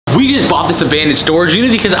We just bought this abandoned storage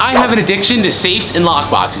unit because I have an addiction to safes and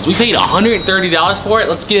lockboxes. We paid $130 for it.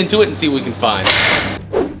 Let's get into it and see what we can find.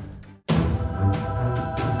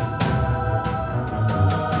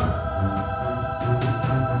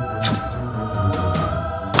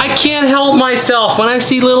 I can't help myself. When I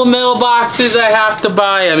see little metal boxes, I have to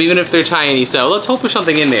buy them, even if they're tiny. So let's hope there's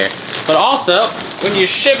something in there. But also, when you're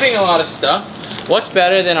shipping a lot of stuff, what's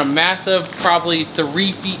better than a massive, probably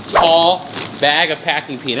 3 feet tall bag of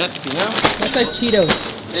packing peanuts, you know? Looks like Cheetos.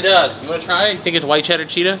 It does. You wanna try it? You think it's white cheddar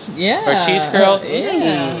Cheetos? Yeah. Or cheese curls?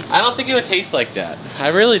 Yeah. I don't think it would taste like that. I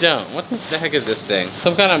really don't. What the heck is this thing?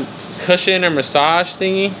 Some kind of cushion or massage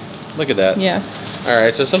thingy? Look at that. Yeah. All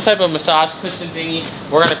right, so some type of massage cushion thingy.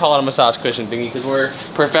 We're gonna call it a massage cushion thingy because we're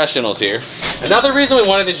professionals here. Another reason we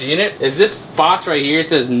wanted this unit is this box right here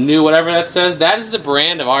says new, whatever that says. That is the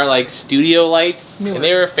brand of our like studio lights. And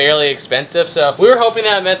they were fairly expensive. So we were hoping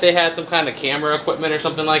that meant they had some kind of camera equipment or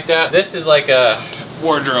something like that. This is like a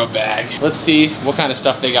wardrobe bag. Let's see what kind of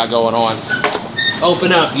stuff they got going on.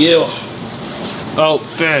 Open up, you.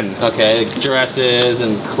 Open. Okay, dresses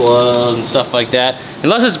and clothes and stuff like that.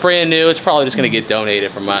 Unless it's brand new, it's probably just gonna get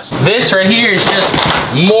donated from us. This right here is just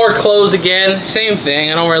more clothes again. Same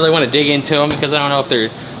thing. I don't really want to dig into them because I don't know if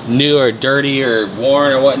they're new or dirty or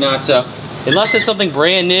worn or whatnot. So unless it's something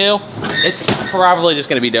brand new, it's probably just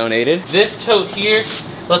gonna be donated. This tote here,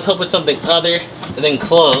 let's hope it's something other than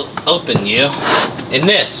clothes. Open, you. And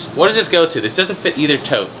this, what does this go to? This doesn't fit either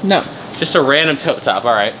tote. No. Just a random tote top,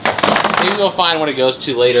 all right. Maybe we'll find what it goes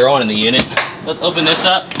to later on in the unit. Let's open this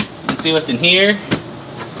up and see what's in here.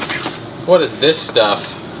 What is this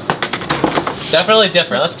stuff? Definitely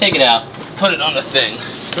different. Let's take it out, put it on the thing.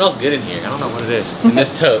 It smells good in here. I don't know what it is. In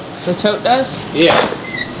this tote. The tote does? Yeah.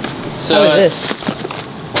 So what is this?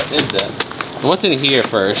 What is that? What's in here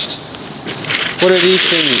first? What are these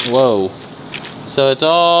things? Whoa. So it's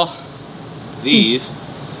all these.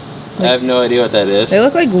 I have no idea what that is. They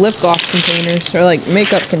look like lip gloss containers or like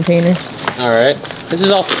makeup containers. All right. This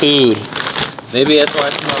is all food. Maybe that's why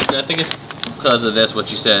it smells good. I think it's because of this, what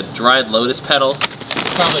you said. Dried lotus petals.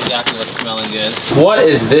 Probably exactly what's smelling good. What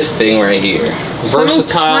is this thing right here? Versatile. Some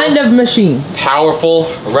kind of machine. Powerful.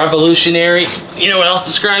 Revolutionary. You know what else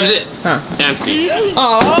describes it? Huh. Empty.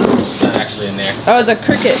 Oh. It's not actually in there. Oh, it's a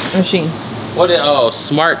Cricut machine. What is, oh,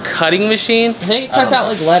 smart cutting machine? I think it cuts out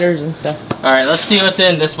like letters and stuff. All right, let's see what's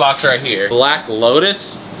in this box right here. Black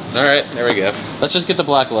Lotus. All right, there we go. Let's just get the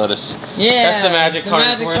Black Lotus. Yeah. That's the magic card.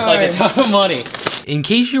 It's worth like a ton of money. In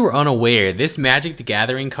case you were unaware, this Magic the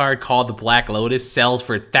Gathering card called the Black Lotus sells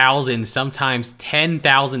for thousands, sometimes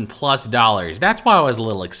 $10,000 plus. That's why I was a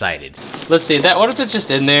little excited. Let's see, that. What if it's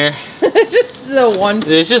just in there? Just the one.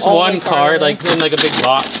 There's just one card, like in like a big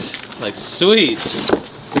box. Like, sweet.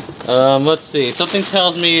 Let's see. Something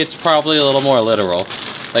tells me it's probably a little more literal.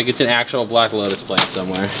 Like it's an actual Black Lotus plant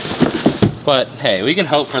somewhere. But hey, we can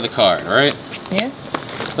hope for the card, right? Yeah.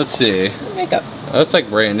 Let's see. Makeup. Oh, that's like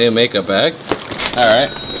brand new makeup bag. All right.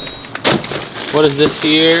 What is this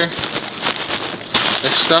here?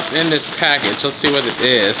 There's stuff in this package. Let's see what it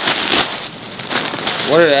is.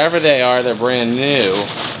 Whatever they are, they're brand new.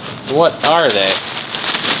 What are they?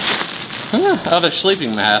 Oh, they're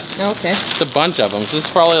sleeping masks. Okay. It's a bunch of them. So this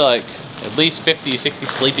is probably like at least 50, 60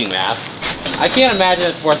 sleeping masks. I can't imagine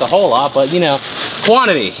it's worth a whole lot, but you know,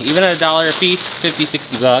 quantity. Even at $1 a piece, 50,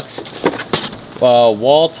 60 bucks.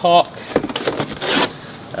 Wall talk.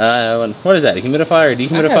 What is that? A humidifier or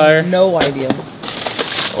dehumidifier? I have no idea.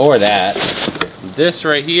 Or that. This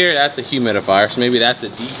right here, that's a humidifier, so maybe that's a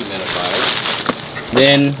dehumidifier.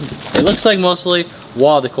 Then it looks like mostly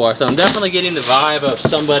wall decor, so I'm definitely getting the vibe of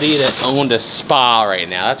somebody that owned a spa right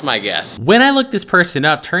now. That's my guess. When I looked this person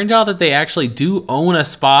up, turned out that they actually do own a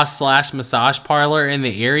spa slash massage parlor in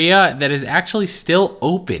the area that is actually still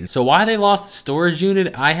open. So why they lost the storage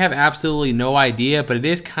unit, I have absolutely no idea, but it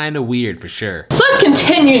is kind of weird for sure. So let's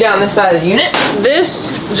continue down this side of the unit. This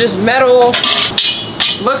just metal.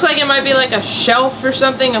 Looks like it might be like a shelf or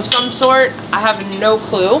something of some sort. I have no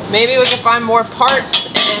clue. Maybe we can find more parts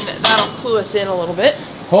and that'll clue us in a little bit.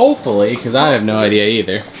 Hopefully, because I have no idea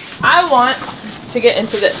either. I want to get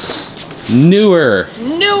into this. Newer.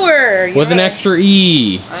 Newer. With an extra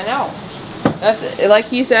E. I know. That's, like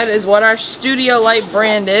he said, is what our studio light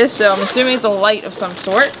brand is. So I'm assuming it's a light of some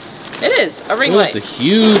sort. It is, a ring light. It's a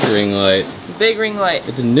huge ring light. Big ring light.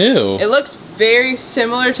 It's new. It looks very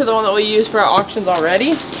similar to the one that we use for our auctions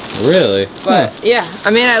already. Really? But yeah,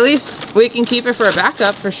 I mean, at least we can keep it for a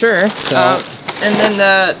backup for sure. And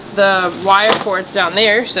then the wire cord's down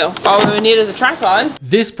there, so all we would need is a tripod.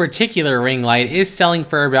 This particular ring light is selling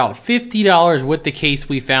for about $50 with the case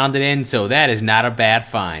we found it in, so that is not a bad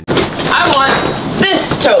find. I I want this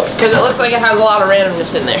tote because it looks like it has a lot of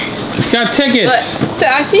randomness in there. It's got tickets.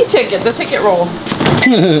 I see tickets, a ticket roll.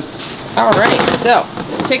 All right, so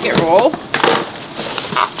ticket roll.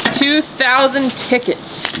 2,000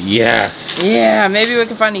 tickets. Yes. Yeah, maybe we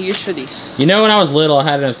can find a use for these. You know, when I was little, I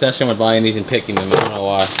had an obsession with buying these and picking them. I don't know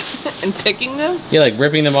why. And picking them? Yeah, like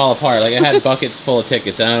ripping them all apart. Like I had buckets full of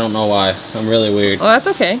tickets, and I don't know why. I'm really weird. Well, that's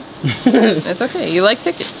okay. That's okay. You like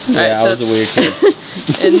tickets. Yeah, right, I was a weird kid.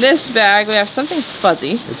 In this bag, we have something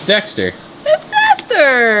fuzzy. It's Dexter. It's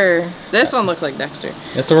Dexter! This one looks like Dexter.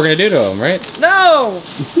 That's what we're gonna do to him, right? No!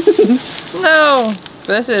 No!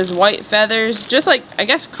 This is white feathers. Just like, I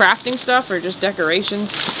guess, crafting stuff or just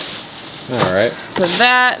decorations. Alright. So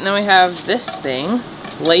that, and then we have this thing.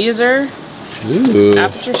 Laser. Ooh.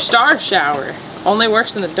 Aperture star shower. Only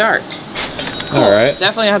works in the dark. Cool. Alright.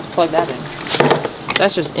 Definitely have to plug that in.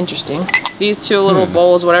 That's just interesting. These two little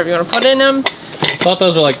bowls, whatever you want to put in them. I thought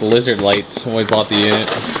those were like lizard lights when we bought the unit.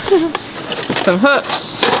 Some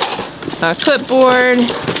hooks. A clipboard.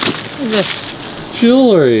 What is this?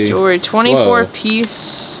 Jewelry. Jewelry.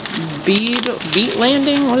 24-piece bead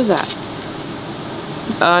landing. What is that?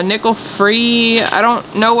 Nickel free. I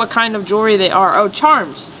don't know what kind of jewelry they are. Oh,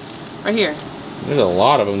 charms. Right here. There's a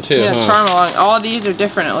lot of them too. Yeah, charm along. All these are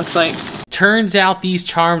different, it looks like. Turns out these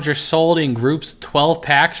charms are sold in groups, 12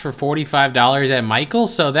 packs for $45 at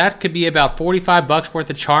Michael's, so that could be about 45 bucks worth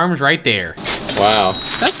of charms right there. Wow.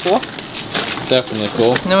 That's cool. Definitely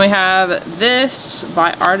cool. And then we have this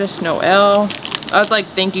by Artist Noel. Oh, it's like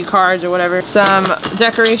thank you cards or whatever. Some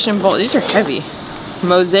decoration bowls. These are heavy.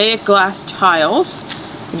 Mosaic glass tiles.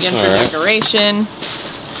 Again, for decoration.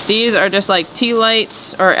 These are just like tea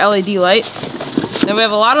lights or LED lights. Then we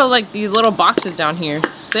have a lot of like these little boxes down here.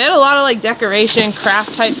 So they had a lot of like decoration,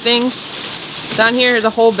 craft type things. Down here is a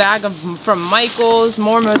whole bag of from Michael's,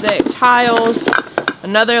 more mosaic tiles.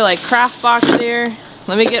 Another like craft box there.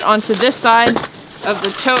 Let me get onto this side of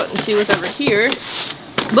the tote and see what's over here.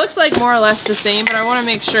 Looks like more or less the same, but I want to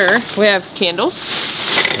make sure. We have candles.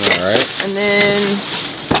 Alright. And then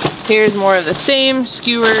here's more of the same.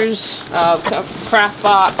 Skewers, craft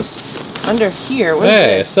box. Under here, what is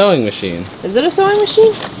Hey, a this? sewing machine. Is it a sewing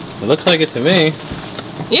machine? It looks like it to me.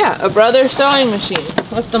 Yeah, a brother sewing machine.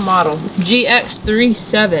 What's the model?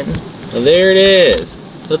 GX37. Well, there it is.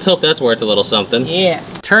 Let's hope that's worth a little something. Yeah.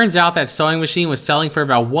 Turns out that sewing machine was selling for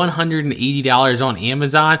about $180 on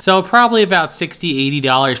Amazon, so probably about $60,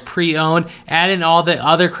 $80 pre-owned. Add in all the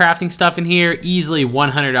other crafting stuff in here, easily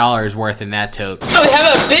 $100 worth in that tote. Oh, we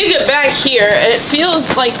have a big bag here, and it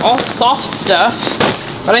feels like all soft stuff,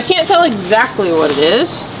 but I can't tell exactly what it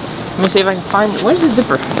is. Let me see if I can find it. Where's the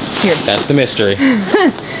zipper? Here. That's the mystery.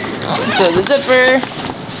 So the zipper.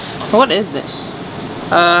 What is this?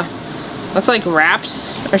 Looks like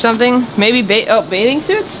wraps or something. Maybe bathing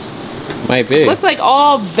suits? Might be. Looks like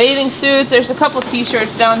all bathing suits. There's a couple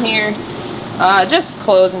t-shirts down here. Just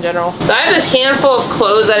clothes in general. So I have this handful of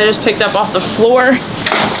clothes that I just picked up off the floor.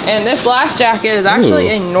 And this last jacket is actually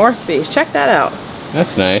a North Face. Check that out.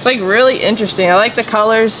 That's nice. It's like really interesting. I like the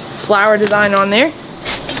colors, flower design on there.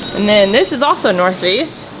 And then this is also North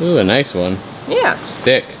Face. Ooh, a nice one. Yeah.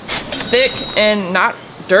 Thick. Thick and not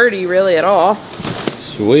dirty really at all.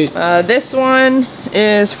 Sweet. This one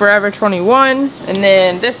is Forever 21, and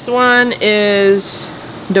then this one is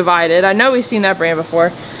Divided. I know we've seen that brand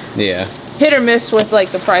before. Yeah. Hit or miss with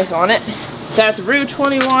like the price on it. That's Rue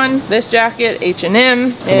 21. This jacket,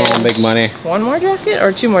 H&M. Come on, big money. One more jacket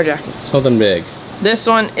or two more jackets? Something big. This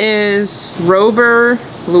one is Rober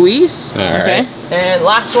Luis. Alright. And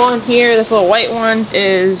last one here, this little white one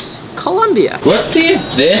is Columbia. Let's see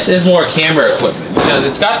if this is more camera equipment, because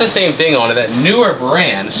it's got the same thing on it, that newer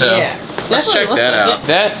brand, so yeah, let's check that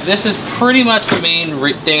out. This is pretty much the main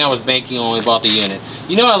thing I was banking on when we bought the unit.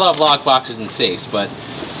 You know I love lock boxes and safes, but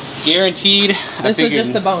guaranteed, this is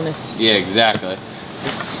just the bonus. Yeah, exactly.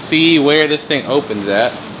 Let's see where this thing opens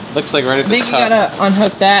at. Looks like right at the top. I think you gotta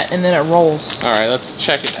unhook that and then it rolls. All right, let's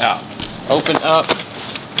check it out. Open up.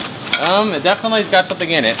 It definitely's got something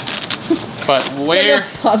in it. But where?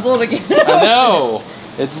 Like a puzzle to get it I know.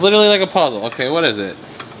 It's literally like a puzzle. Okay, what is it?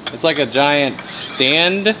 It's like a giant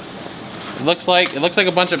stand. It looks like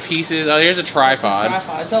a bunch of pieces. Oh, here's a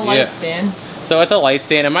tripod. It's a light stand. So it's a light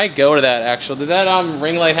stand. It might go to that actually. Did that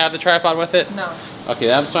ring light have the tripod with it? No. Okay,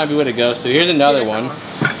 that might be where to go. So here's another one.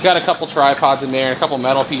 Got a couple tripods in there and a couple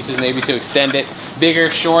metal pieces maybe to extend it. Bigger,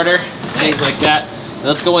 shorter, things like that.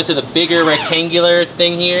 Let's go into the bigger rectangular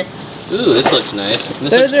thing here. Ooh, this looks nice.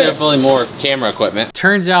 This looks definitely more camera equipment.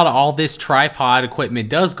 Turns out all this tripod equipment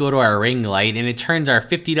does go to our ring light, and it turns our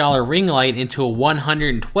 $50 ring light into a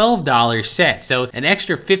 $112 set. So an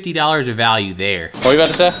extra $50 of value there. What were you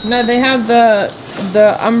about to say? No, they have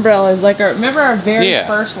the umbrellas, like remember our very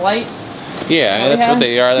first lights? Yeah, that's what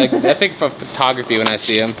they are. Like, I think for photography when I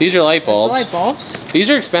see them. These are light bulbs. Light bulbs. These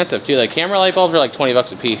are expensive too. Like camera light bulbs are like 20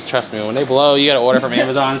 bucks a piece. Trust me, when they blow, you gotta order from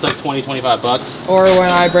Amazon. It's like 20, 25 bucks. Or when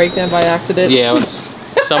I break them by accident. Yeah, when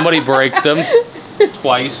somebody breaks them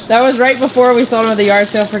twice. That was right before we sold them at the yard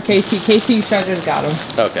sale for KT. KT Treasures got them.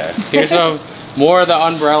 Okay, here's some more of the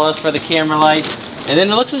umbrellas for the camera lights. And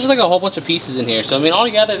then it looks just like a whole bunch of pieces in here. So I mean,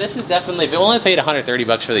 altogether, this is definitely, we only paid 130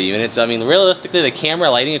 bucks for the units. I mean, realistically, the camera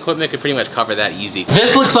lighting equipment could pretty much cover that easy.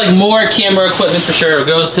 This looks like more camera equipment for sure. It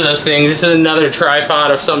goes to those things. This is another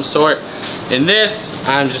tripod of some sort. And this,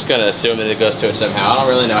 I'm just gonna assume that it goes to it somehow. I don't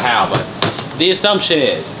really know how, but the assumption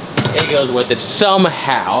is it goes with it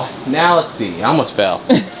somehow. Now let's see, I almost fell.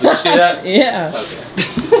 Did you see that? Yeah. Okay.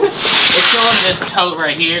 It's going to this tote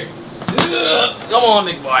right here. Come on,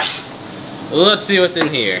 big boy. Let's see what's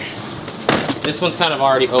in here. This one's kind of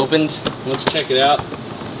already opened. Let's check it out.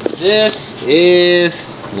 This is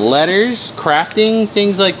letters, crafting,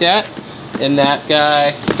 things like that. And that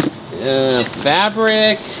guy,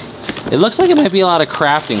 fabric. It looks like it might be a lot of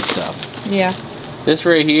crafting stuff. Yeah. This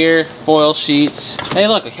right here, foil sheets. Hey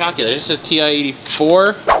look, a calculator. This is a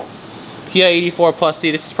TI-84. TI-84 plus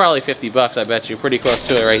C. This is probably 50 bucks, I bet you. Pretty close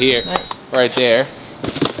to it right here. Nice. Right there.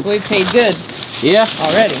 We paid good. Yeah.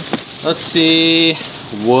 Already. Let's see,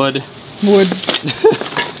 wood. Wood.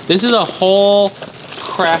 This is a whole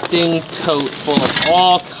crafting tote full of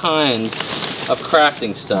all kinds of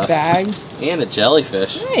crafting stuff. Bags. And a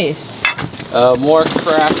jellyfish. Nice. More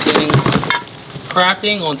crafting.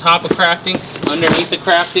 Crafting on top of crafting, underneath the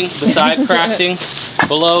crafting, beside crafting,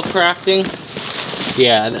 below crafting.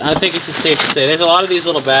 Yeah, I think it's safe to say. There's a lot of these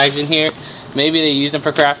little bags in here. Maybe they used them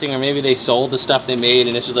for crafting, or maybe they sold the stuff they made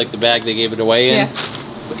and this was like the bag they gave it away in. Yeah.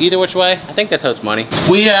 Either which way, I think that totes money.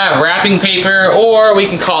 We have wrapping paper, or we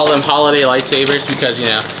can call them holiday lightsabers, because you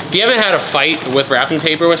know, if you haven't had a fight with wrapping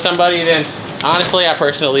paper with somebody, then honestly, I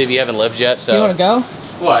personally believe you haven't lived yet. So you want to go?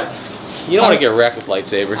 What? You don't want to get wrecked with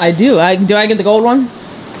lightsabers. I do. Do I get the gold one?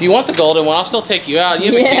 If you want the golden one, I'll still take you out.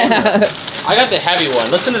 You have a camera. I got the heavy one.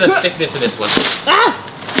 Listen to the thickness of this one. Ah!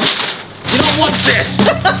 You don't want this.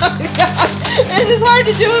 It's just hard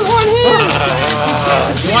to do with one hand.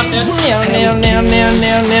 You want this? No.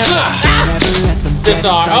 This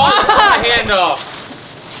on. Oh, my hand off.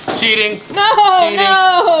 Cheating.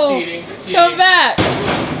 No, Cheating. Come back.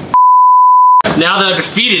 Now that I've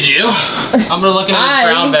defeated you, I'm gonna look at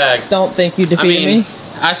this brown bag. Don't think you defeated me.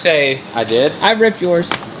 I say I did. I ripped yours.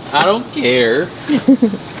 I don't care.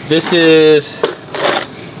 This is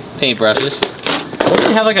paintbrushes. What do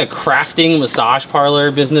you have, like a crafting massage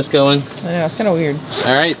parlor business going? I know, it's kind of weird.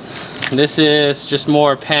 All right. This is just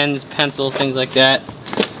more pens, pencils, things like that.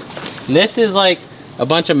 And this is like a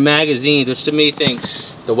bunch of magazines, which to me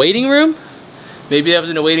thinks the waiting room. Maybe that was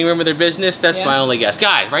in the waiting room of their business. That's my only guess.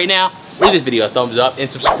 Guys, right now, leave this video a thumbs up and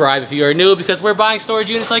subscribe if you are new, because we're buying storage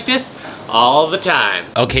units like this all the time.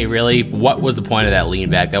 Okay, really? What was the point of that lean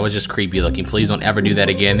back? That was just creepy looking. Please don't ever do that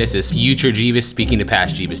again. This is future Jebus speaking to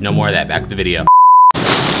past Jebus. No more of that. Back to the video.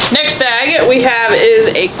 Next bag we have is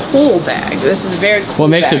a cool bag. This is very cool. What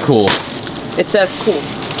makes it cool? It says cool.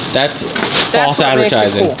 That's false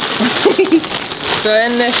advertising. Cool. So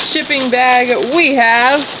in this shipping bag we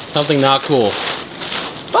have something not cool.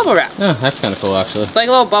 Bubble wrap. Oh, that's kind of cool actually. It's like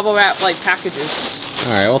little bubble wrap like packages.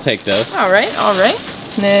 All right, we'll take those. All right.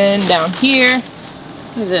 And then down here,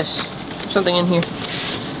 what is this? Something in here.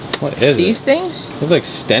 What is These things? It's like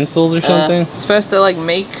stencils or something? It's supposed to like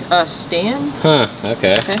make a stand. Huh,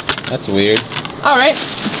 okay. That's weird. All right.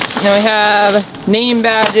 Then we have name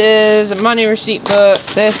badges, a money receipt book.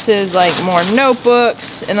 This is like more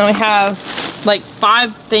notebooks. And then we have like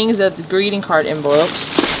 5 things of the greeting card envelopes.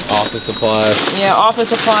 Office supplies. Yeah, office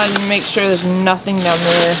supplies, and make sure there's nothing down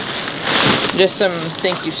there. Just some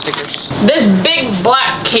thank you stickers. This big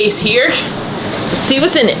black case here, let's see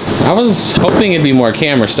what's in it. I was hoping it'd be more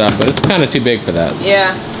camera stuff, but it's kind of too big for that.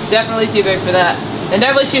 Yeah, definitely too big for that. And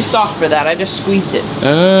definitely too soft for that. I just squeezed it.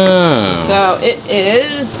 Oh. So it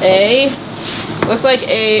is looks like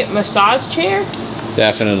a massage chair.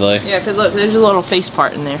 Definitely. Yeah, because look, there's a little face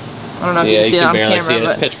part in there. I don't know if you can see it on camera, see it.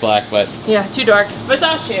 but It's pitch black, but yeah, too dark.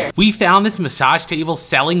 Massage chair. We found this massage table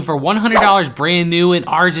selling for $100 brand new, and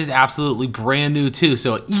ours is absolutely brand new too,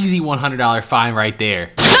 so an easy $100 find right there.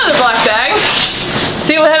 Another black bag.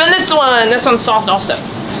 See what we have in this one. This one's soft also.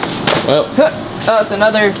 Well. Oh, it's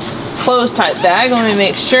another closed type bag. Let me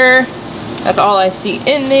make sure. That's all I see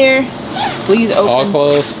in there. Please open. All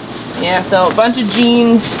clothes. Yeah, so a bunch of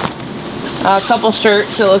jeans, a couple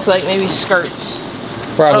shirts, it looks like maybe skirts.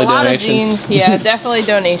 Probably a lot donations. of jeans, yeah, definitely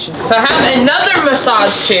donations. So I have another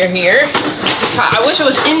massage chair here. I wish it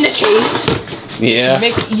was in the case. Yeah.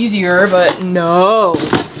 Make it easier, but no.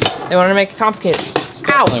 They want to make it complicated.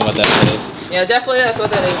 Ow. Definitely what that is. Yeah, definitely that's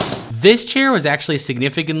what that is. This chair was actually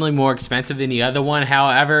significantly more expensive than the other one.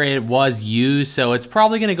 However, it was used, so it's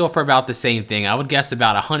probably gonna go for about the same thing. I would guess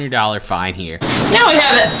about $100 fine here. Now we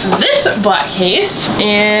have this black case,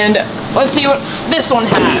 and let's see what this one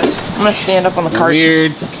has. I'm gonna stand up on the cart.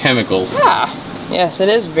 Weird chemicals. Ah, yes, it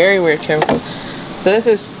is very weird chemicals. So this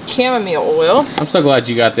is chamomile oil. I'm so glad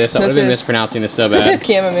you got this. I would have been mispronouncing this so bad.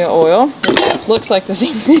 Chamomile oil. Looks like the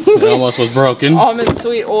same thing. It almost was broken. Almond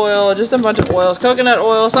sweet oil, just a bunch of oils. Coconut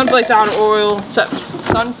oil, sunflower oil,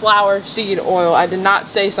 sunflower seed oil. I did not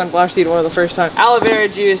say sunflower seed oil the first time. Aloe vera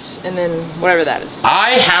juice, and then whatever that is.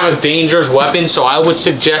 I have a dangerous weapon, so I would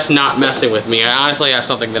suggest not messing with me. I honestly have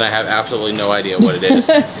something that I have absolutely no idea what it is.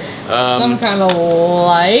 Some kind of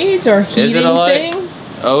light or heating is it a light? thing?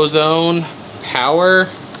 Ozone power.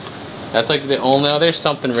 That's like the only. Oh, there's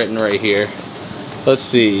something written right here. Let's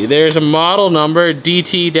see. There's a model number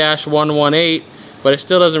DT-118, but it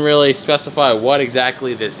still doesn't really specify what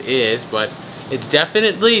exactly this is, but it's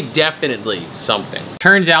definitely something.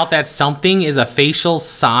 Turns out that something is a facial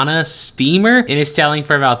sauna steamer, and it's selling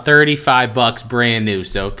for about 35 bucks brand new,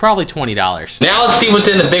 so probably $20. Now let's see what's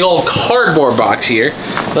in the big old cardboard box here.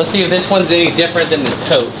 Let's see if this one's any different than the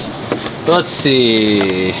totes. Let's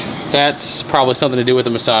see. That's probably something to do with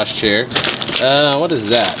the massage chair. What is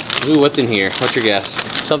that? Ooh, what's in here? What's your guess?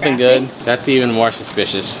 Something good? That's even more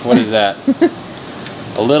suspicious. What is that?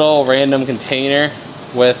 A little random container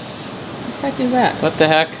with... What the heck is that? What the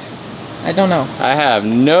heck? I don't know. I have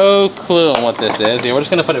no clue on what this is. Here, we're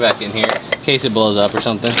just gonna put it back in here in case it blows up or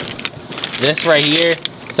something. This right here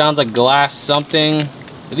sounds like glass something.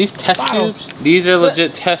 Are these test tubes? These are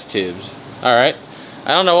legit test tubes. All right.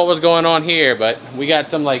 I don't know what was going on here, but we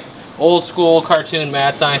got some like old school cartoon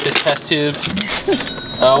mad scientist test tubes.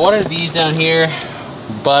 What are these down here?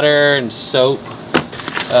 Butter and soap.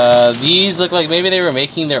 These look like maybe they were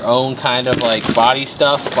making their own kind of like body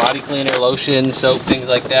stuff, body cleaner, lotion, soap, things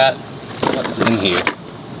like that. What is in here?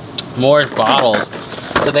 More bottles.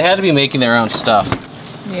 So they had to be making their own stuff.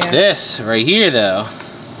 Yeah. This right here though.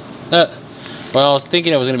 Well, I was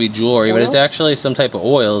thinking it was gonna be jewelry, but it's actually some type of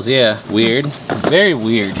oils. Yeah, weird, very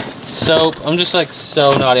weird. Soap. I'm just like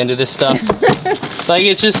so not into this stuff. Like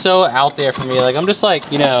it's just so out there for me. Like I'm just like,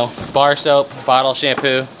 you know, bar soap, bottle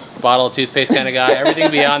shampoo, bottle of toothpaste kind of guy.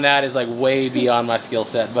 Everything beyond that is like way beyond my skill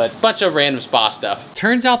set, but bunch of random spa stuff.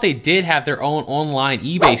 Turns out they did have their own online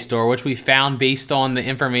eBay store, which we found based on the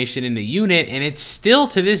information in the unit, and it's still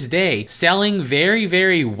to this day selling very,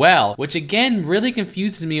 very well, which again really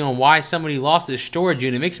confuses me on why somebody lost this storage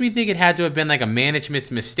unit. It makes me think it had to have been like a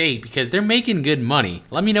management's mistake because they're making good money.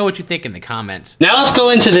 Let me know what you think in the comments. Now let's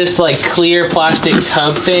go into this like clear plastic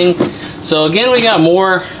tub thing. So again, we got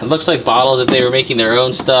more, it looks like bottles that they were making their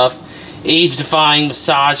own stuff. Age-defying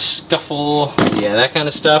massage scuffle, yeah, that kind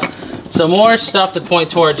of stuff. So more stuff to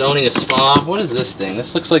point towards owning a spa. What is this thing?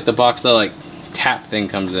 This looks like the box that like tap thing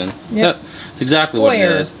comes in. Yep, it's exactly what it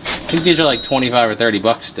is. I think these are like 25 or 30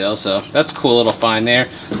 bucks still, so that's a cool little find there.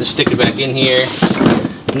 Just stick it back in here.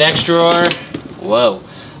 Next drawer, whoa,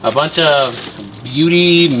 a bunch of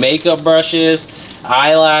beauty makeup brushes,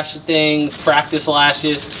 eyelash things, practice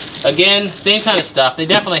lashes. Again, same kind of stuff. They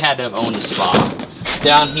definitely had to have owned a spa.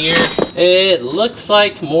 Down here, it looks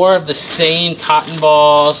like more of the same cotton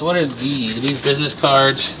balls. What are these? Are these business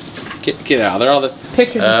cards? Get out. They're all the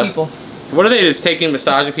pictures of people. What are they just taking,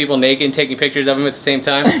 massaging people naked and taking pictures of them at the same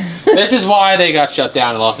time? This is why they got shut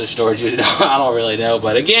down and lost their storage unit. I don't really know,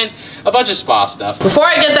 but again, a bunch of spa stuff. Before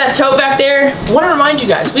I get that tote back there, I want to remind you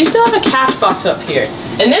guys, we still have a cash box up here.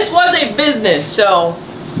 And this was a business, so...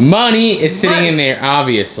 Money is sitting in there,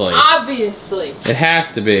 obviously. Obviously. It has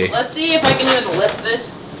to be. Let's see if I can even lift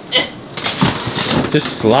this.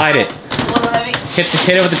 Just slide it. A little heavy.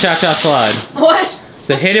 Hit it with the cha-cha slide. What?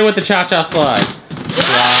 So hit it with the cha-cha slide.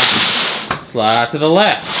 Slide to the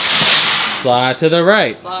left. Slide to the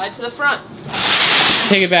right. Slide to the front.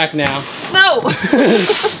 Take it back now. No!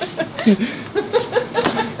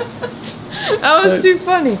 That was too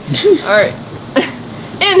funny. Alright.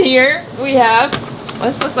 In here, we have...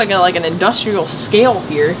 This looks like an industrial scale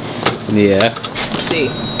here. Yeah. Let's see.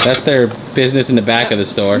 That's their business in the back of the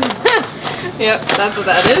store. Yep, that's what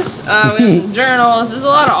that is. We have some journals. There's a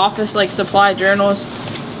lot of office like supply journals.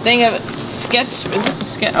 Thing of sketch. Is this a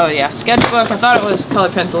sketch? Oh yeah, sketchbook. I thought it was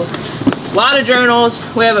colored pencils. A lot of journals.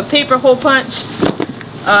 We have a paper hole punch,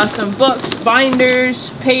 some books, binders,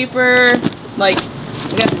 paper, like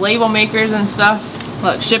I guess label makers and stuff.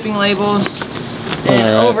 Look, shipping labels.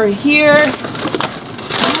 And over here,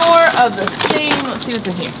 more of the same. Let's see what's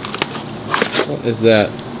in here. What is that?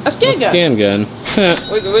 A scan gun. Scan gun.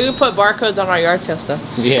 we can put barcodes on our yard sale stuff.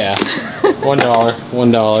 Yeah.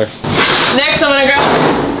 $1. Next, I'm gonna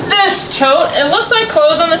grab this tote. It looks like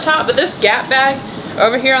clothes on the top, but this Gap bag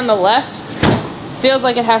over here on the left feels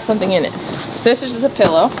like it has something in it. So this is just a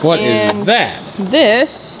pillow. What is that?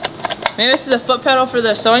 This, maybe this is a foot pedal for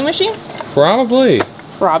the sewing machine? Probably.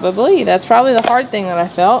 Probably. That's probably the hard thing that I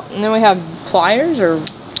felt. And then we have pliers, or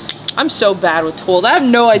I'm so bad with tools. I have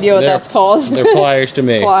no idea what that's called. They're pliers to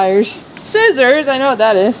me. Pliers. Scissors, I know what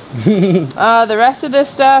that is. The rest of this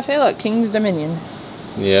stuff, hey look, King's Dominion.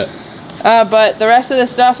 Yeah. But the rest of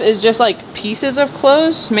this stuff is just like pieces of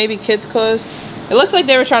clothes, maybe kids' clothes. It looks like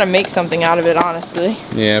they were trying to make something out of it, honestly.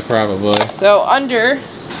 Yeah, probably. So under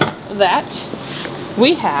that,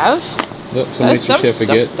 we have some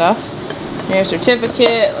certificate. Stuff. Here's a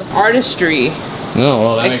certificate, artistry. Oh,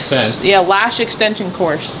 well, that makes sense. Yeah, lash extension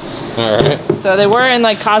course. All right. So they were in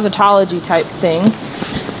like cosmetology type thing.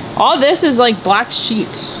 All this is like black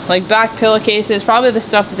sheets, like black pillowcases, probably the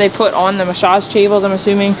stuff that they put on the massage tables, I'm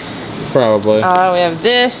assuming. Probably. We have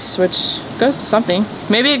this, which goes to something.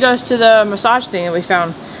 Maybe it goes to the massage thing that we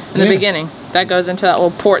found in the beginning. That goes into that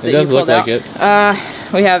little port that you pulled out. It does look like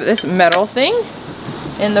it. We have this metal thing.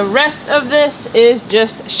 And the rest of this is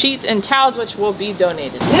just sheets and towels, which will be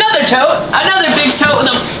donated. Another tote, another big tote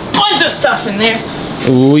with a bunch of stuff in there.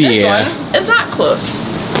 Oh yeah. This one is not close.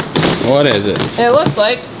 What is it? It looks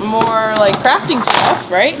like more like crafting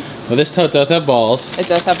stuff, right? Well, this tote does have balls. It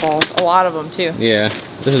does have balls, a lot of them too. Yeah,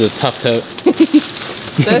 this is a tough tote.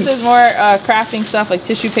 This is more crafting stuff like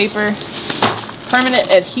tissue paper,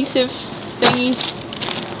 permanent adhesive thingies,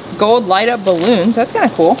 gold light up balloons. That's kind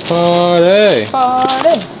of cool. Party.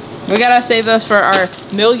 Party. We gotta save those for our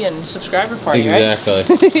 1,000,000 subscriber party, exactly.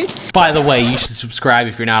 Right? By the way, you should subscribe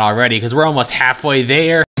if you're not already, because we're almost halfway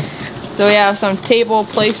there. So we have some table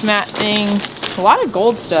placemat things, a lot of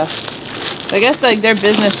gold stuff. I guess like their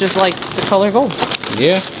business just like the color gold.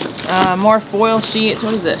 Yeah. More foil sheets.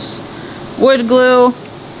 What is this? Wood glue.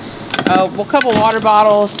 A couple water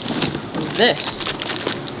bottles. What is this?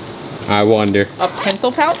 I wonder. A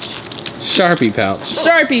pencil pouch. Sharpie pouch.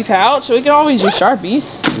 Sharpie pouch. We can always use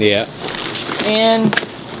Sharpies. Yeah. And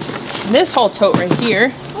this whole tote right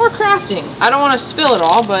here. More crafting. I don't want to spill it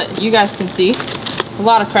all, but you guys can see a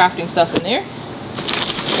lot of crafting stuff in there.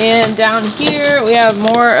 And down here we have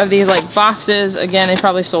more of these like boxes. Again, they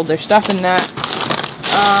probably sold their stuff in that.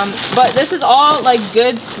 But this is all like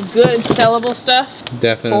good sellable stuff.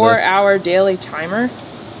 Definitely. For our daily timer.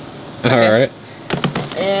 Okay. All right.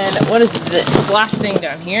 And what is this last thing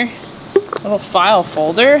down here? Little file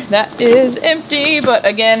folder. That is empty, but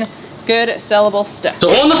again, good sellable stuff. So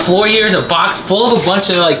on the floor here is a box full of a bunch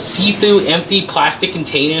of like see-through empty plastic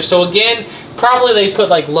containers. So again, probably they put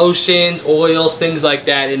like lotions, oils, things like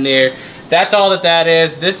that in there. That's all that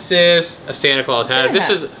is. This is a Santa Claus hat. This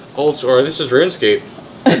is old store. This is RuneScape.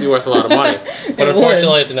 It'd be worth a lot of money. But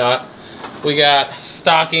unfortunately it's not. We got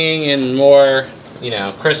stocking and more, you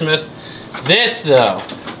know, Christmas. This though,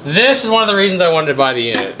 this is one of the reasons I wanted to buy the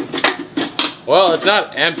unit. Well, it's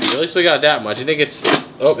not empty. At least we got that much. I think it's,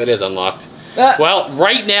 oh, it is unlocked. Well,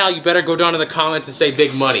 right now you better go down to the comments and say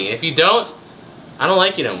big money. If you don't, I don't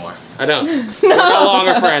like you no more. I don't. No. We're no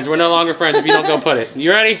longer friends. We're no longer friends if you don't go put it.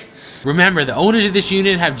 You ready? Remember, the owners of this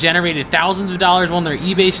unit have generated thousands of dollars on their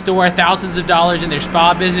eBay store, thousands of dollars in their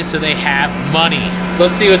spa business, so they have money.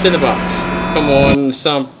 Let's see what's in the box. Come on,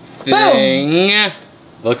 something. Boom.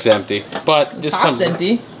 Looks empty, but this comes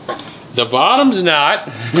empty. The bottom's not.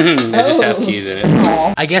 It just has keys in it.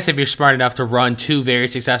 Aww. I guess if you're smart enough to run 2 very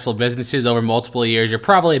successful businesses over multiple years, you're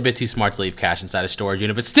probably a bit too smart to leave cash inside a storage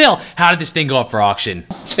unit. But still, how did this thing go up for auction?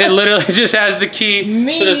 It literally just has the key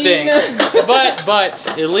to the thing. But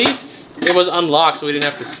at least it was unlocked, so we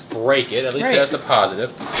didn't have to break it. At least that's the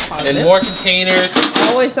positive. And more containers.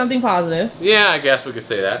 Always something positive. Yeah, I guess we could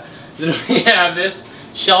say that. Then we have this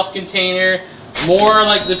shelf container. More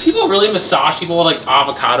like, the people really massage people with like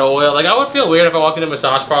avocado oil. Like I would feel weird if I walked into a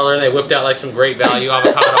massage parlor and they whipped out like some great value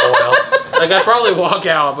avocado oil. Like I'd probably walk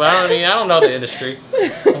out, but I don't know the industry.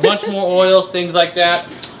 A bunch more oils, things like that.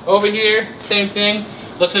 Over here, same thing.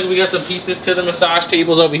 Looks like we got some pieces to the massage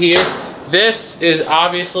tables over here. This is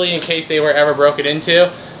obviously in case they were ever broken into.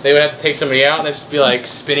 They would have to take somebody out and they'd just be like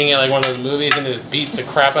spinning it like one of those movies and just beat the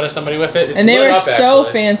crap out of somebody with it. It's and they lit were up, so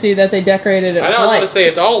actually. fancy that they decorated it. I know, I was going to say,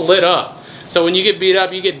 it's all lit up. So when you get beat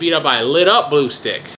up by a lit up blue stick.